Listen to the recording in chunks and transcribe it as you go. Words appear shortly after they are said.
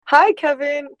Hi,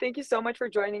 Kevin. Thank you so much for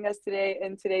joining us today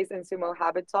in today's Insumo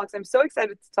Habit Talks. I'm so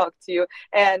excited to talk to you.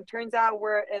 And turns out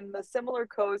we're in the similar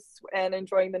coasts and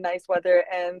enjoying the nice weather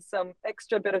and some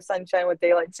extra bit of sunshine with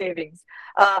daylight savings.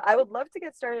 I would love to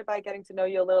get started by getting to know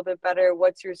you a little bit better.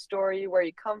 What's your story, where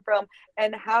you come from,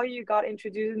 and how you got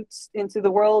introduced into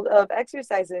the world of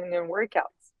exercising and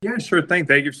workouts? Yeah, sure thing.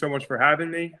 Thank you so much for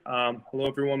having me. Hello,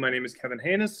 everyone. My name is Kevin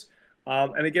Hannes.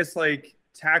 And I guess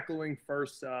tackling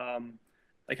first,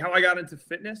 how I got into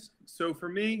fitness. So for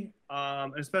me,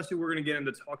 and especially we're going to get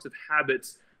into talks of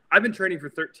habits. I've been training for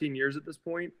 13 years at this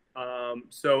point.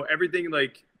 So everything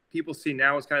people see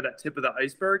now is kind of that tip of the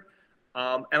iceberg.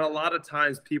 And a lot of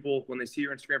times people, when they see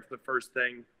your Instagram for the first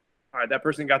thing, all right, that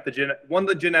person got won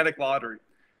the genetic lottery.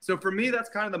 So for me, that's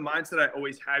kind of the mindset I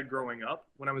always had growing up.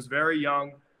 When I was very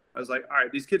young, I was like, all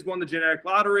right, these kids won the genetic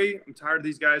lottery. I'm tired of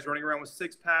these guys running around with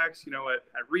six packs,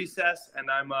 at recess. And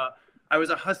I was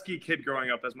a husky kid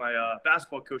growing up, as my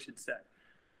basketball coach had said.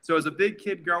 So I was a big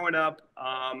kid growing up.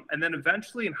 And then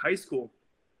eventually in high school,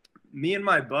 me and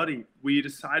my buddy, we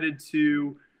decided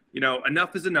to,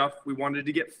 enough is enough. We wanted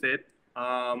to get fit.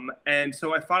 And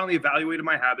so I finally evaluated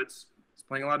my habits. I was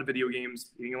playing a lot of video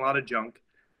games, eating a lot of junk.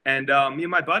 And me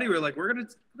and my buddy were like, we're gonna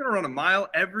run a mile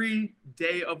every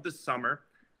day of the summer.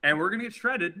 And we're going to get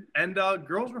shredded, and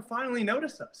girls will finally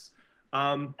notice us. A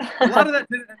lot of that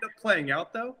didn't end up playing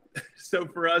out, though. So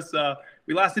for us,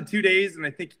 we lasted 2 days, and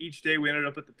I think each day we ended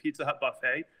up at the Pizza Hut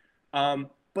buffet.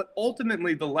 But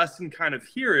ultimately, the lesson kind of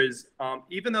here is,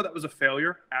 even though that was a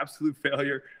failure, absolute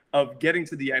failure of getting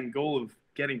to the end goal of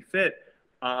getting fit,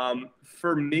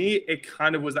 for me, it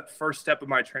kind of was that first step of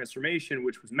my transformation,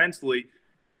 which was mentally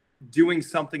doing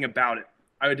something about it.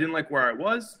 I didn't like where I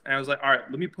was, and I was like, all right,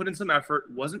 let me put in some effort.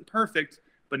 It wasn't perfect,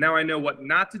 but now I know what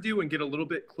not to do and get a little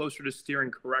bit closer to steering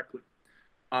correctly.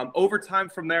 Over time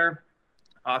from there,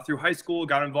 through high school,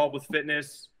 got involved with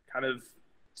fitness, kind of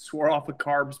swore off the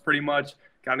carbs pretty much,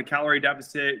 got in a calorie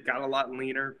deficit, got a lot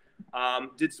leaner,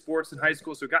 did sports in high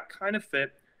school, so got kind of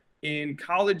fit. In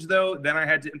college, though, then I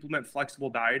had to implement flexible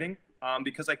dieting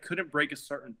because I couldn't break a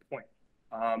certain point.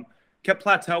 Kept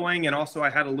plateauing, and also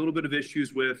I had a little bit of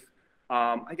issues with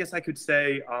I guess I could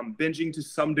say binging to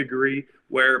some degree,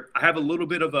 where I have a little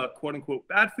bit of a quote unquote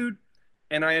bad food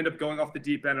and I end up going off the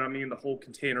deep end and I'm eating the whole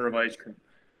container of ice cream.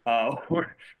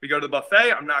 Or we go to the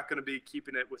buffet, I'm not going to be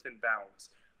keeping it within balance.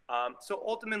 So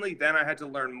ultimately, then I had to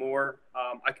learn more.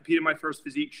 I competed in my first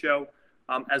physique show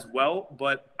as well,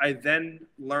 but I then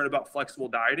learned about flexible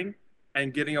dieting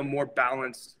and getting a more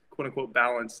balanced, quote unquote,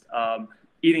 balanced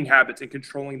eating habits and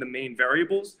controlling the main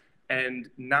variables and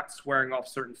not swearing off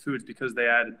certain foods because they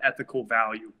had an ethical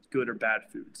value, good or bad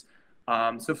foods.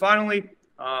 So finally,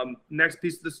 next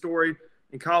piece of the story,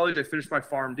 in college, I finished my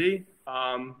PharmD.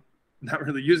 Not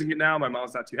really using it now. My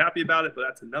mom's not too happy about it, but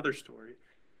that's another story.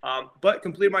 But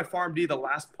completed my PharmD. The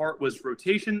last part was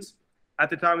rotations. At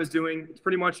the time I was doing, it's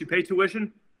pretty much you pay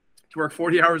tuition to work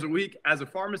 40 hours a week as a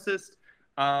pharmacist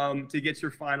to get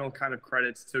your final kind of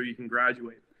credits so you can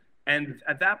graduate. And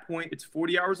at that point, it's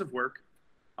 40 hours of work.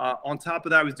 On top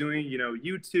of that, I was doing,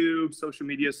 YouTube, social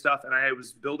media stuff, and I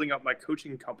was building up my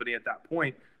coaching company at that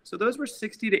point. So those were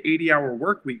 60 to 80-hour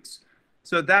work weeks.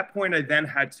 So at that point, I then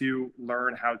had to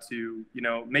learn how to,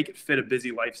 make it fit a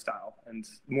busy lifestyle and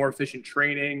more efficient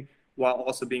training while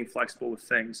also being flexible with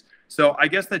things. So I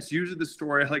guess that's usually the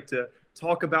story I like to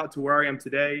talk about to where I am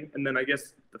today. And then I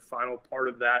guess the final part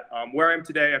of that, where I am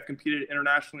today, I've competed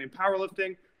internationally in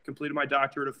powerlifting, completed my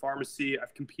doctorate of pharmacy.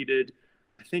 I've competed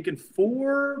I think in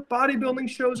 4 bodybuilding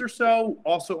shows or so,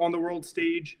 also on the world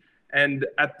stage. And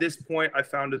at this point, I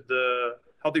founded the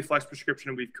Healthy Flex Prescription,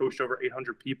 and we've coached over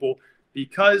 800 people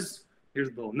because, here's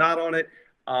a little knot on it,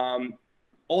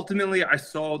 ultimately I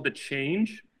saw the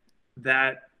change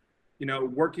that,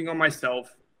 working on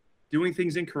myself, doing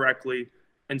things incorrectly,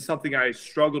 and something I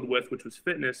struggled with, which was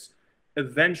fitness,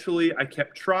 eventually I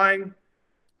kept trying,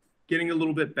 getting a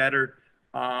little bit better.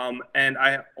 And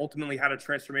I ultimately had a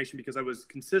transformation because I was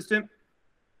consistent,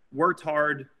 worked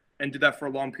hard, and did that for a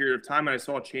long period of time. And I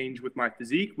saw a change with my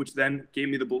physique, which then gave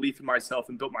me the belief in myself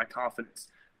and built my confidence.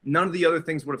 None of the other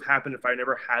things would have happened if I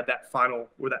never had that final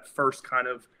or that first kind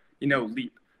of,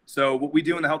 leap. So what we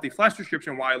do in the Healthy Flex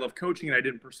Prescription, why I love coaching and I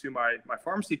didn't pursue my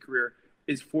pharmacy career,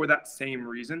 is for that same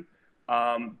reason.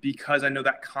 Because I know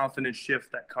that confidence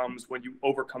shift that comes when you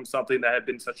overcome something that had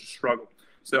been such a struggle.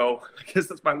 So I guess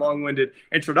that's my long-winded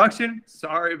introduction.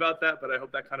 Sorry about that, but I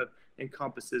hope that kind of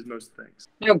encompasses most things.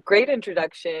 Great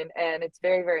introduction, and it's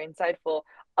very, very insightful.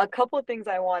 A couple of things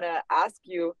I want to ask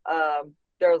you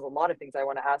there's a lot of things I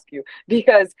want to ask you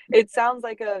because it sounds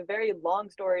like a very long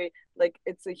story. Like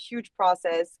it's a huge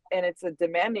process and it's a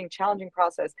demanding, challenging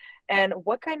process. And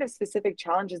what kind of specific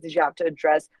challenges did you have to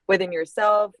address within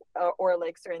yourself, or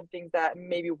like certain things that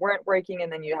maybe weren't working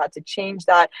and then you had to change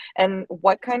that? And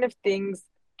what kind of things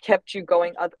kept you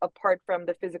going apart from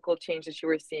the physical change that you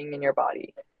were seeing in your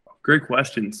body? Great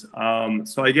questions.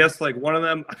 So I guess like one of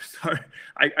them, I'm sorry,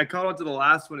 I caught on to the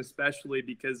last one, especially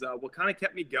because what kind of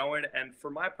kept me going, and for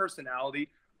my personality,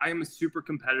 I am a super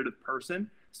competitive person.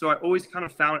 So I always kind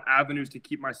of found avenues to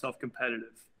keep myself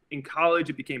competitive. In college,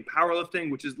 it became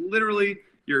powerlifting, which is literally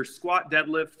your squat,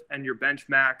 deadlift, and your bench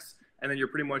max. And then you're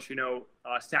pretty much,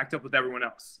 stacked up with everyone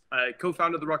else. I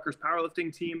co-founded the Rutgers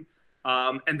powerlifting team.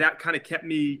 And that kind of kept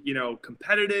me,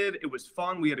 competitive. It was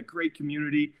fun. We had a great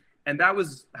community. And that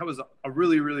was a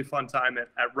really, really fun time at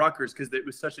Rutgers because it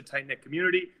was such a tight-knit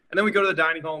community. And then we go to the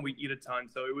dining hall and we eat a ton.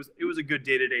 So it was a good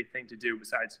day-to-day thing to do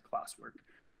besides classwork.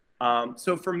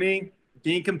 So for me,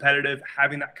 being competitive,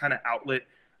 having that kind of outlet,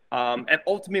 and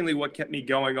ultimately what kept me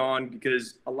going on,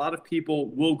 because a lot of people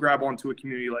will grab onto a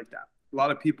community like that. A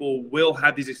lot of people will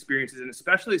have these experiences, and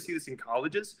especially I see this in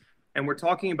colleges. And we're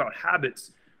talking about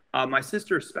habits, my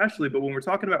sister especially, but when we're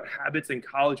talking about habits in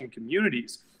college and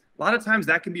communities, a lot of times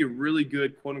that can be a really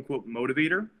good quote unquote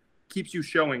motivator, keeps you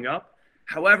showing up.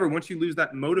 However, once you lose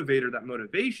that motivator, that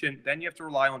motivation, then you have to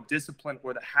rely on discipline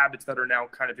or the habits that are now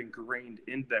kind of ingrained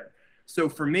in there. So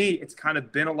for me, it's kind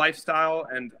of been a lifestyle,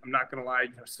 and I'm not going to lie,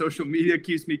 social media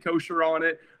keeps me kosher on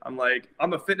it.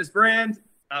 I'm a fitness brand.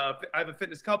 I have a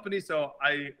fitness company. So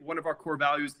one of our core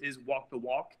values is walk the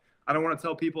walk. I don't want to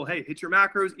tell people, hey, hit your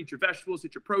macros, eat your vegetables,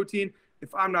 hit your protein,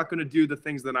 if I'm not going to do the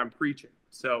things that I'm preaching.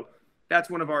 So that's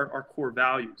one of our core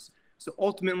values. So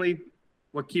ultimately,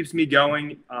 what keeps me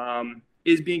going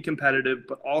is being competitive,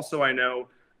 but also I know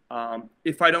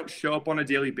if I don't show up on a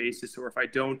daily basis, or if I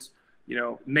don't,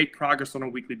 make progress on a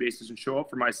weekly basis and show up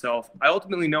for myself, I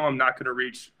ultimately know I'm not going to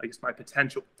reach, I guess, my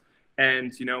potential.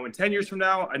 And, in 10 years from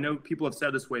now, I know people have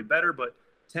said this way better, but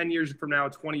 10 years from now,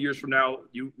 20 years from now,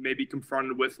 you may be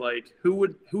confronted with like, who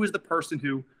is the person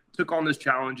who took on those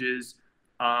challenges,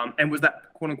 and was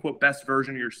that quote unquote best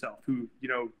version of yourself, who,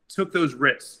 took those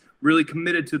risks, really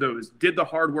committed to those, did the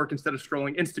hard work instead of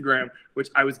scrolling Instagram, which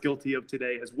I was guilty of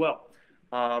today as well.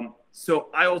 So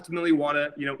I ultimately want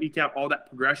to, eke out all that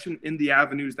progression in the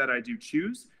avenues that I do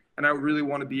choose. And I really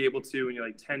want to be able to, in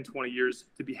like 10, 20 years,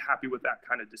 to be happy with that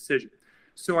kind of decision.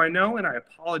 So I know, and I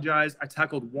apologize, I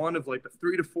tackled one of like the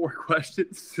 3 to 4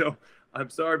 questions. So I'm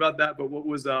sorry about that. But what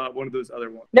was one of those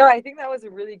other ones? No, I think that was a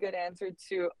really good answer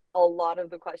to a lot of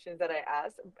the questions that I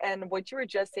asked. And what you were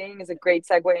just saying is a great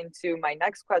segue into my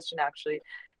next question, actually,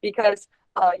 because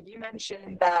you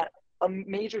mentioned that a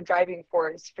major driving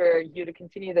force for you to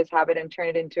continue this habit and turn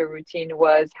it into a routine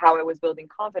was how it was building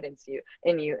confidence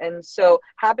in you. And so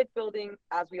habit building,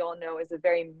 as we all know, is a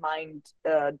very mind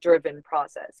driven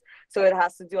process. So it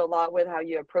has to do a lot with how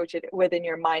you approach it within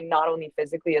your mind, not only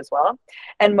physically as well.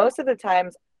 And most of the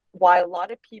times, why a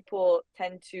lot of people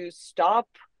tend to stop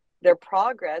their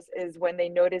progress is when they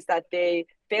notice that they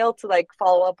fail to like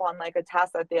follow up on like a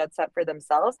task that they had set for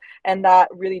themselves, and that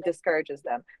really discourages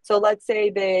them. So let's say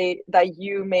that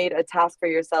you made a task for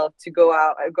yourself to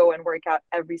go and work out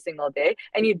every single day,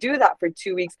 and you do that for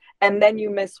 2 weeks, and then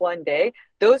you miss one day.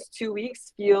 Those 2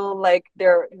 weeks feel like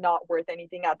they're not worth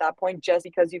anything at that point, just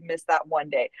because you've missed that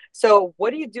one day. So what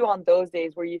do you do on those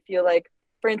days where you feel like,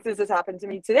 for instance, this happened to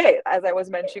me today, as I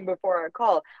was mentioning before our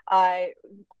call. I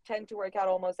tend to work out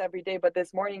almost every day, but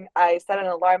this morning I set an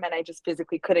alarm and I just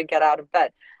physically couldn't get out of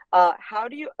bed. How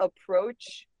do you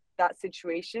approach that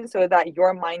situation so that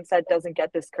your mindset doesn't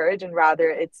get discouraged, and rather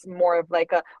it's more of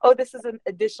like this is an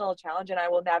additional challenge and I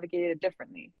will navigate it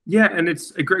differently? Yeah, and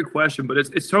it's a great question, but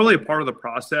it's totally a part of the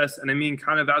process. And I mean,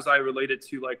 kind of as I related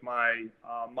to like my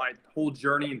whole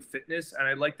journey in fitness, and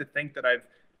I like to think that I've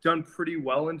done pretty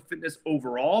well in fitness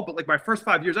overall, but like my first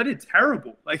 5 years, I did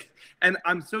terrible. And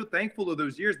I'm so thankful to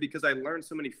those years because I learned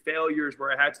so many failures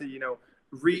where I had to,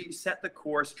 reset the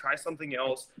course, try something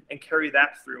else, and carry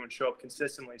that through and show up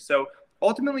consistently. So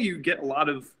ultimately, you get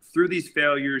through these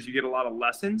failures, you get a lot of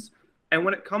lessons. And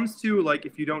when it comes to like,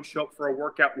 if you don't show up for a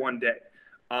workout one day,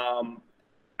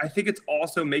 I think it's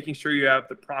also making sure you have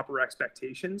the proper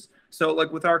expectations. So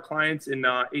like with our clients in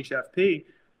HFP,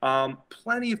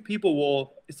 plenty of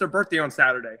people it's their birthday on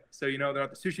Saturday. So, they're at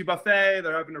the sushi buffet,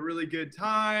 they're having a really good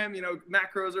time,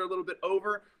 macros are a little bit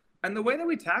over. And the way that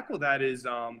we tackle that is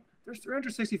there's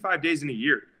 365 days in a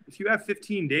year. If you have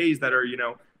 15 days that are,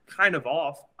 kind of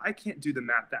off, I can't do the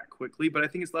math that quickly, but I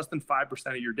think it's less than 5%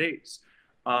 of your days.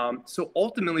 So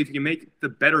ultimately, if you can make the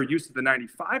better use of the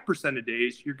 95% of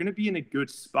days, you're going to be in a good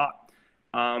spot.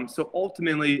 So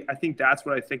ultimately, I think that's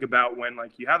what I think about when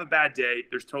like you have a bad day.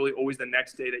 There's totally always the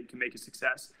next day that you can make a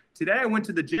success. Today, I went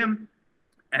to the gym,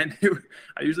 and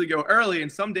I usually go early,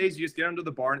 and some days you just get under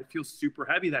the bar and it feels super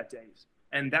heavy that day.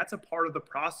 And that's a part of the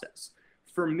process.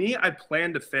 For me, I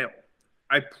plan to fail.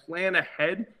 I plan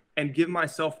ahead and give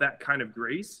myself that kind of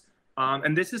grace.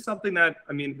 And this is something that,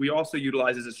 I mean, we also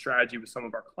utilize as a strategy with some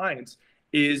of our clients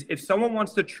is if someone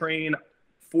wants to train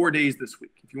 4 days this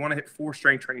week, if you want to hit 4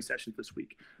 strength training sessions this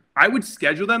week, I would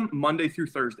schedule them Monday through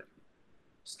Thursday.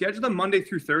 Schedule them Monday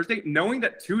through Thursday, knowing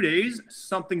that 2 days,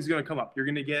 something's going to come up. You're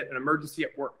going to get an emergency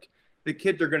at work. The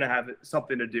kids are going to have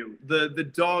something to do.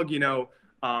 The dog,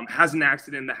 has an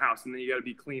accident in the house, and then you got to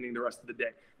be cleaning the rest of the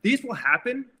day. These will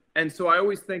happen. And so I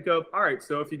always think of, all right,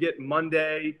 so if you get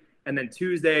Monday and then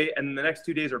Tuesday and the next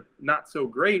 2 days are not so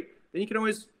great, then you can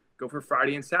always go for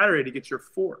Friday and Saturday to get your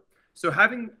 4. So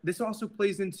having this also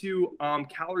plays into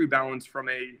calorie balance from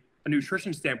a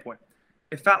nutrition standpoint.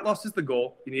 If fat loss is the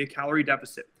goal, you need a calorie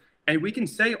deficit. And we can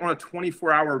say on a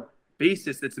 24-hour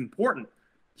basis that's important.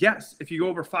 Yes, if you go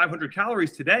over 500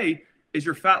 calories today, is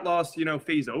your fat loss,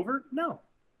 phase over? No.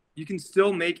 You can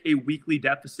still make a weekly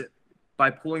deficit by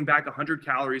pulling back 100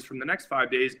 calories from the next 5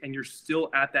 days, and you're still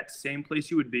at that same place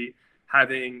you would be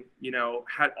having,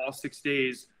 had all 6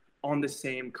 days on the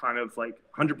same kind of like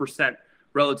 100%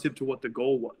 relative to what the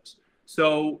goal was.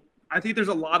 So I think there's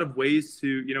a lot of ways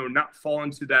to, not fall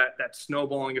into that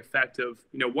snowballing effect of,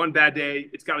 one bad day,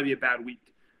 it's got to be a bad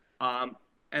week.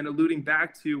 And alluding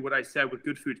back to what I said with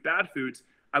good foods, bad foods,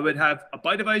 I would have a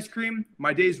bite of ice cream.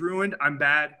 My day's ruined. I'm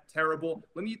bad, terrible.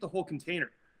 Let me eat the whole container.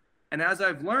 And as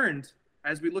I've learned,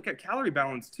 as we look at calorie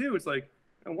balance too, it's like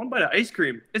one bite of ice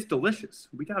cream, it's delicious.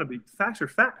 We got to be facts are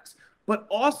facts. But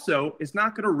also, it's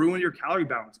not going to ruin your calorie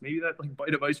balance. Maybe that like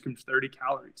bite of ice cream is 30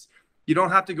 calories. You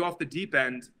don't have to go off the deep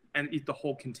end and eat the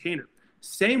whole container.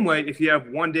 Same way, if you have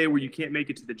one day where you can't make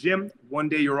it to the gym, one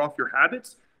day you're off your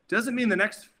habits, doesn't mean the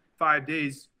next 5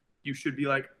 days you should be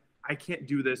like, I can't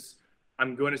do this.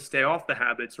 I'm going to stay off the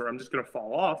habits or I'm just going to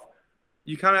fall off.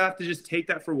 You kind of have to just take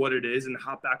that for what it is and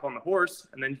hop back on the horse,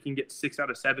 and then you can get 6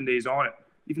 out of 7 days on it.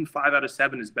 Even 5 out of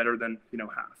 7 is better than,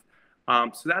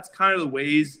 half. So that's kind of the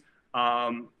ways.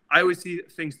 I always see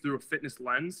things through a fitness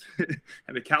lens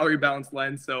and a calorie balance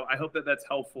lens. So I hope that that's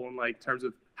helpful in like terms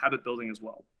of habit building as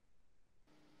well.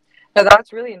 No,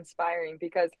 that's really inspiring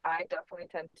because I definitely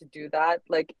tend to do that.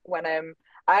 Like when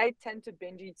I tend to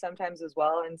binge eat sometimes as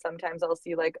well, and sometimes I'll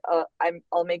see like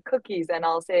I'll make cookies and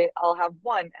I'll say I'll have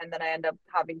one, and then I end up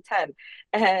having 10,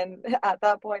 and at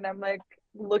that point I'm like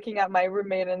looking at my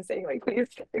roommate and saying like, please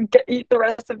eat the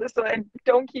rest of this so I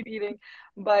don't keep eating.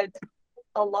 But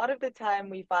a lot of the time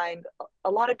we find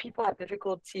a lot of people have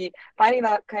difficulty finding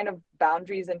that kind of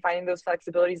boundaries and finding those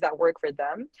flexibilities that work for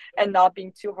them and not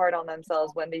being too hard on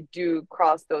themselves when they do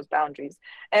cross those boundaries.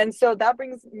 And so that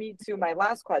brings me to my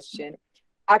last question,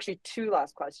 actually 2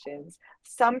 last questions.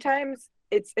 Sometimes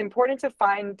it's important to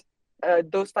find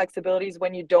those flexibilities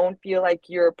when you don't feel like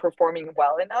you're performing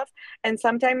well enough, and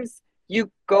sometimes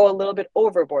you go a little bit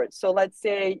overboard. So let's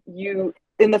say you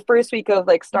in the first week of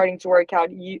like starting to work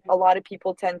out, a lot of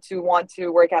people tend to want to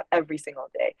work out every single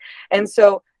day. And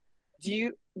so do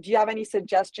you have any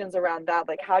suggestions around that?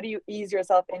 Like, how do you ease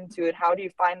yourself into it? How do you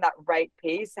find that right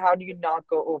pace? How do you not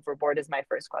go overboard is my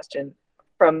first question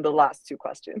from the last 2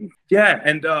 questions. Yeah.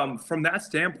 And from that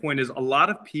standpoint is a lot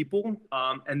of people,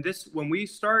 and this, when we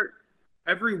start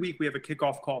every week, we have a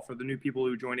kickoff call for the new people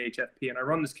who join HFP, and I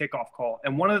run this kickoff call.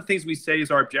 And one of the things we say is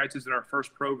our objectives in our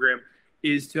first program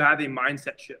is to have a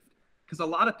mindset shift. Because a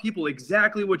lot of people,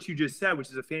 exactly what you just said, which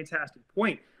is a fantastic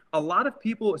point, a lot of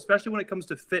people, especially when it comes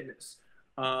to fitness,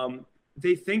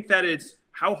 they think that it's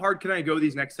how hard can I go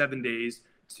these next 7 days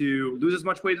to lose as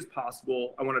much weight as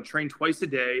possible. I want to train twice a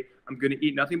day. I'm going to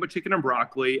eat nothing but chicken and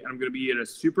broccoli, and I'm going to be at a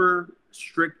super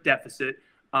strict deficit.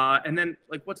 And then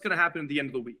like what's going to happen at the end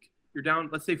of the week? You're down,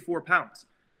 let's say 4 pounds.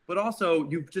 But also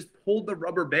you've just pulled the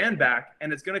rubber band back,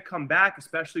 and it's going to come back,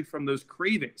 especially from those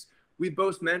cravings. We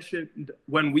both mentioned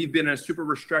when we've been in a super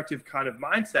restrictive kind of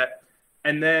mindset,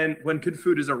 and then when good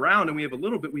food is around and we have a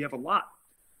little bit, we have a lot.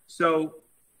 So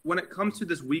when it comes to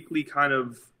this weekly kind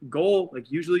of goal,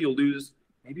 like usually you'll lose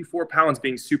maybe 4 pounds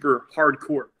being super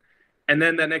hardcore. And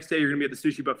then that next day you're going to be at the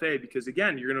sushi buffet because,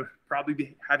 again, you're going to probably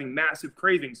be having massive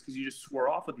cravings because you just swore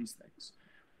off of these things.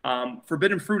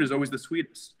 Forbidden fruit is always the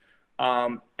sweetest.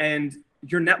 And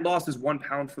your net loss is 1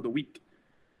 pound for the week.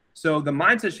 So the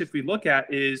mindset shift we look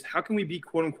at is how can we be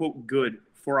quote unquote good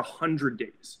for 100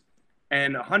 days?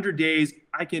 And 100 days,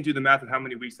 I can't do the math of how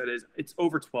many weeks that is. It's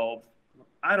over 12.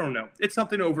 I don't know. It's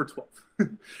something over 12.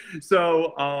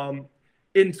 So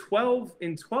in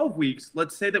 12 weeks,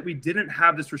 let's say that we didn't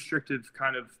have this restrictive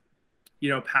kind of,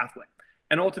 pathway.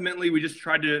 And ultimately we just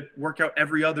tried to work out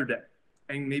every other day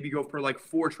and maybe go for like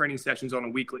 4 training sessions on a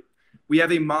weekly. We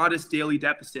have a modest daily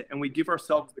deficit, and we give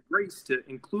ourselves the grace to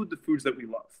include the foods that we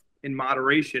love in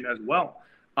moderation as well.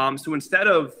 So instead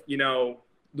of,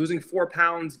 losing 4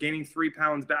 pounds, gaining 3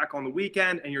 pounds back on the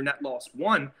weekend, and your net loss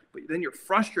 1, but then you're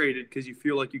frustrated because you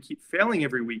feel like you keep failing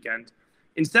every weekend.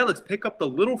 Instead, let's pick up the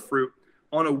little fruit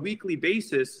on a weekly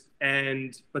basis,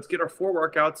 and let's get our 4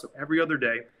 workouts every other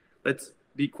day. Let's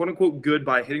be quote unquote good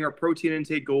by hitting our protein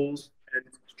intake goals and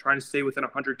trying to stay within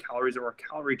 100 calories of our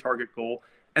calorie target goal.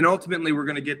 And ultimately, we're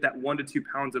going to get that 1 to 2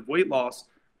 pounds of weight loss,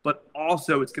 but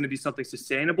also it's going to be something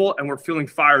sustainable, and we're feeling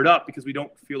fired up because we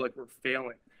don't feel like we're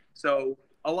failing. So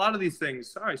a lot of these things,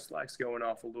 sorry, Slack's going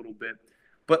off a little bit,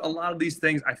 but a lot of these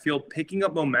things, I feel picking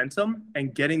up momentum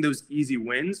and getting those easy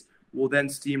wins will then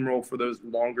steamroll for those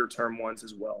longer term ones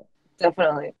as well.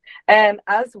 Definitely. And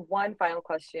as one final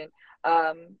question,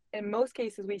 in most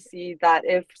cases, we see that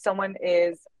if someone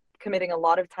is committing a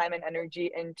lot of time and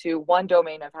energy into one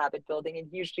domain of habit building, it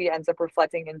usually ends up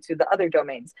reflecting into the other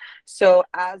domains. So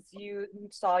as you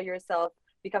saw yourself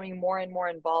becoming more and more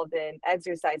involved in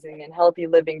exercising and healthy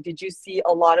living, did you see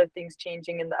a lot of things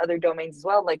changing in the other domains as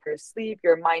well, like your sleep,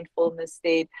 your mindfulness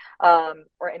state,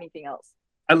 or anything else?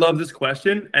 I love this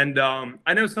question. And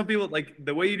I know some people, like,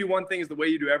 the way you do one thing is the way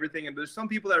you do everything. And there's some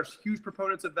people that are huge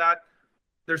proponents of that.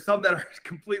 There's some that are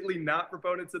completely not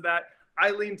proponents of that.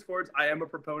 I lean towards, I am a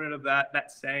proponent of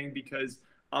that saying, because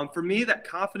for me, that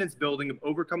confidence building of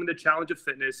overcoming the challenge of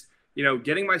fitness,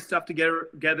 getting my stuff together,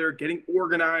 getting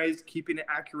organized, keeping an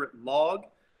accurate log,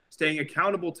 staying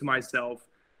accountable to myself,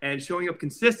 and showing up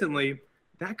consistently,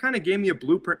 that kind of gave me a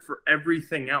blueprint for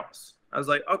everything else. I was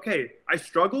like, okay, I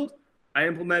struggled. I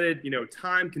implemented,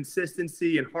 time,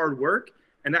 consistency, and hard work,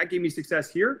 and that gave me success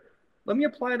here. Let me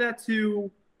apply that to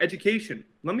education.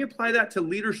 Let me apply that to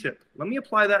leadership. Let me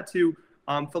apply that to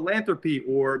philanthropy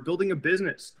or building a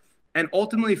business. And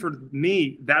ultimately, for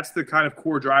me, that's the kind of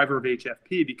core driver of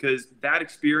HFP, because that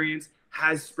experience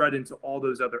has spread into all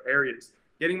those other areas.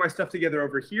 Getting my stuff together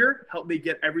over here helped me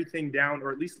get everything down,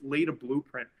 or at least laid a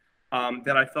blueprint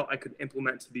that I felt I could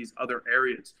implement to these other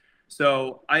areas.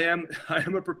 So I am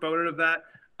a proponent of that.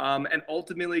 And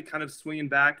ultimately, kind of swinging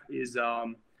back is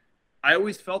I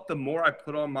always felt the more I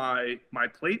put on my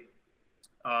plate,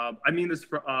 I mean this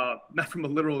not from a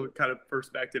literal kind of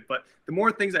perspective, but the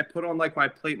more things I put on like my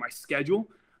plate, my schedule,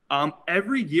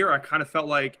 every year I kind of felt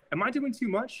like, am I doing too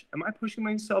much? Am I pushing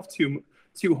myself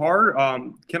too hard?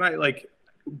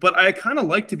 But I kind of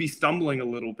like to be stumbling a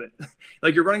little bit.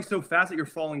 Like, you're running so fast that you're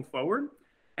falling forward,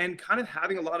 and kind of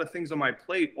having a lot of things on my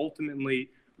plate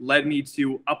ultimately led me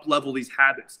to up-level these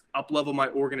habits, up-level my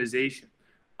organization.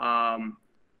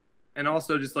 And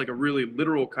also just like a really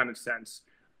literal kind of sense.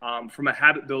 From a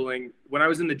habit building, when I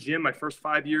was in the gym, my first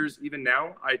 5 years, even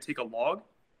now, I take a log.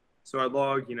 So I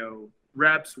log,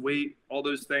 reps, weight, all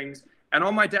those things. And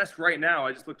on my desk right now,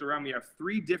 I just looked around me, I have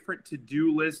 3 different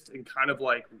to-do lists and kind of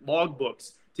like log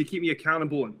books to keep me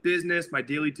accountable in business, my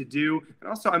daily to-do. And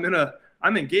also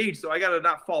I'm engaged, so I got to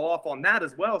not fall off on that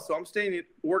as well. So I'm staying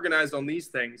organized on these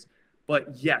things.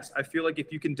 But yes, I feel like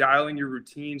if you can dial in your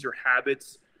routines, your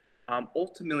habits,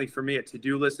 ultimately for me, a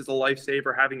to-do list is a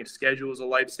lifesaver. Having a schedule is a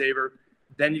lifesaver.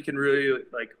 Then you can really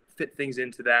fit things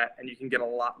into that, and you can get a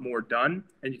lot more done.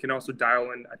 And you can also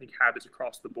dial in, I think, habits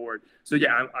across the board. So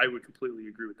yeah, I would completely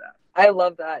agree with that. I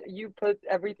love that. You put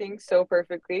everything so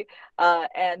perfectly.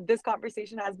 And this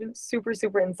conversation has been super,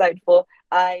 super insightful.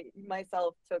 I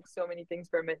myself took so many things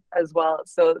from it as well.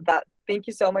 So thank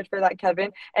you so much for that,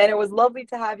 Kevin. And it was lovely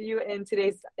to have you in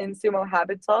today's InSumo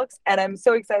Habit Talks. And I'm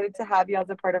so excited to have you as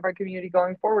a part of our community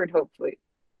going forward, hopefully.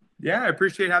 Yeah, I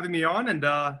appreciate having me on, and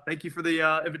thank you for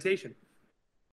the invitation.